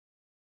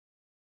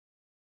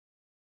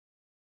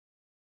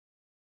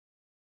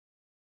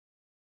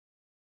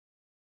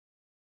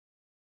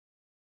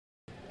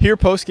Here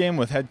postgame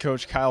with head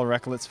coach Kyle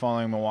Recklitz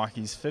following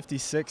Milwaukee's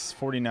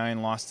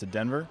 56-49 loss to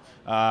Denver.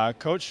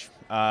 Coach,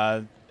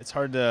 it's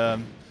hard to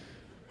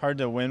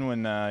win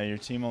when your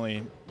team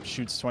only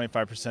shoots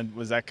 25%.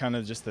 Was that kind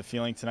of just the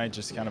feeling tonight,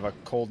 just kind of a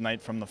cold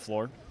night from the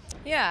floor?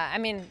 Yeah, I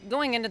mean,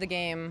 going into the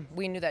game,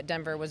 we knew that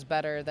Denver was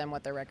better than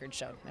what their record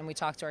showed, and we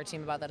talked to our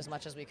team about that as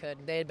much as we could.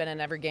 They had been in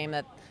every game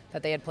that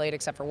they had played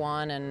except for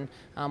one,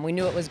 and we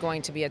knew it was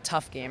going to be a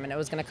tough game, and it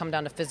was going to come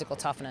down to physical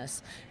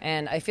toughness.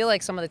 And I feel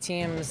like some of the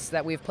teams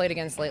that we've played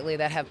against lately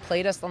that have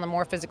played us on the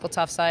more physical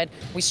tough side,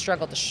 we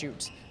struggled to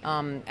shoot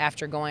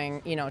after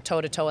going,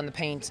 toe-to-toe in the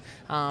paint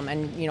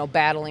and,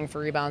 battling for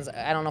rebounds.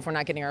 I don't know if we're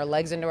not getting our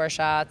legs into our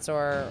shots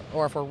or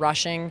if we're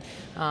rushing.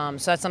 So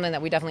that's something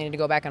that we definitely need to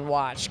go back and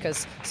watch,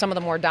 because some of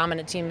the more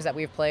dominant teams that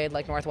we've played,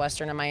 like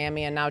Northwestern and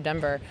Miami and now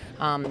Denver,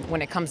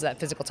 when it comes to that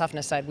physical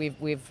toughness side,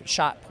 we've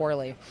shot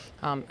poorly.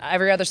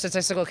 Every other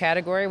statistical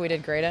category we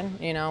did great in.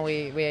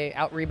 We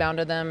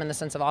out-rebounded them in the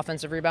sense of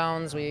offensive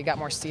rebounds. We got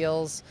more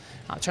steals,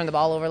 turned the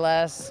ball over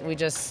less. We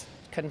just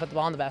couldn't put the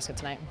ball in the basket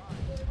tonight.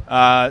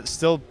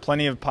 Still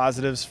plenty of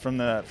positives from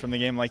the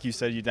game. Like you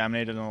said, you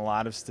dominated in a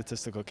lot of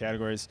statistical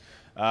categories.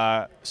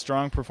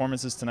 Strong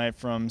performances tonight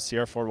from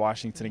Sierra Ford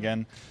Washington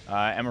again.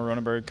 Emma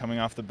Ronenberg coming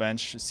off the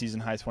bench, season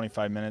high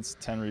 25 minutes,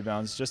 10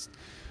 rebounds. Just,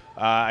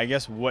 I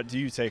guess, what do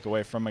you take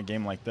away from a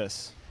game like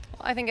this?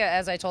 I think,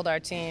 as I told our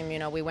team,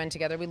 we win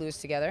together, we lose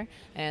together,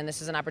 and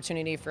this is an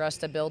opportunity for us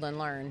to build and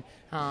learn.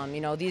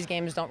 These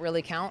games don't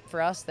really count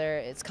for us.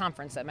 It's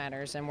conference that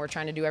matters, and we're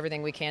trying to do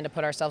everything we can to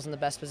put ourselves in the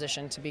best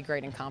position to be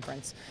great in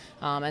conference.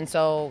 And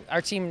so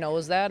our team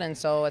knows that, and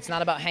so it's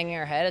not about hanging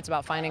our head. It's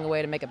about finding a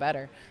way to make it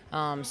better,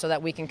 so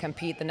that we can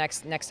compete the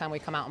next time we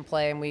come out and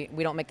play, and we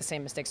don't make the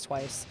same mistakes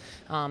twice.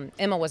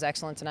 Emma was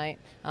excellent tonight.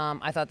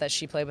 I thought that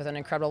she played with an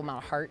incredible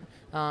amount of heart,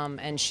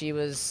 and she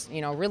was,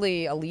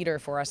 really a leader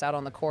for us out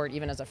on the court,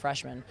 even as a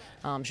freshman.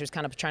 She was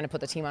kind of trying to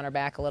put the team on her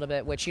back a little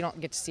bit, which you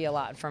don't get to see a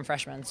lot from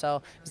freshmen. So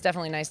it was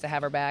definitely nice to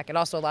have her back. It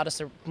also allowed us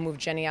to move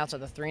Jenny out to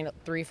the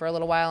three for a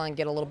little while and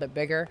get a little bit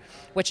bigger,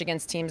 which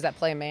against teams that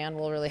play man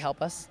will really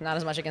help us. Not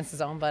as much against the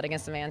zone, but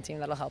against the man team,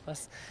 that'll help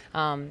us.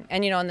 And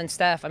then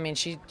Steph, I mean,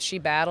 she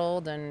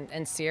battled,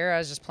 and Sierra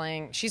is just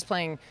playing. She's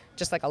playing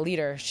just like a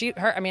leader. She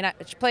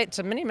played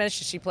to many minutes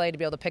she played to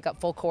be able to pick up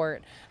full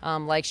court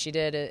like she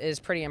did is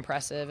pretty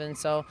impressive. And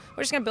so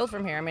we're just gonna build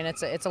from here. I mean,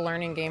 it's a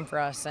learning game for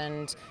us,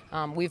 and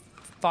we've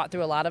fought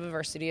through a lot of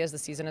adversity as the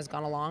season has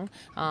gone along,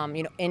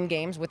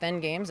 within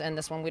games, and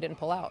this one we didn't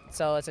pull out.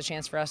 So it's a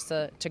chance for us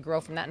to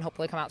grow from that and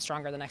hopefully come out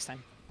stronger the next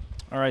time.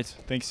 All right.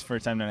 Thanks for your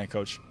time tonight,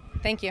 Coach.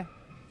 Thank you.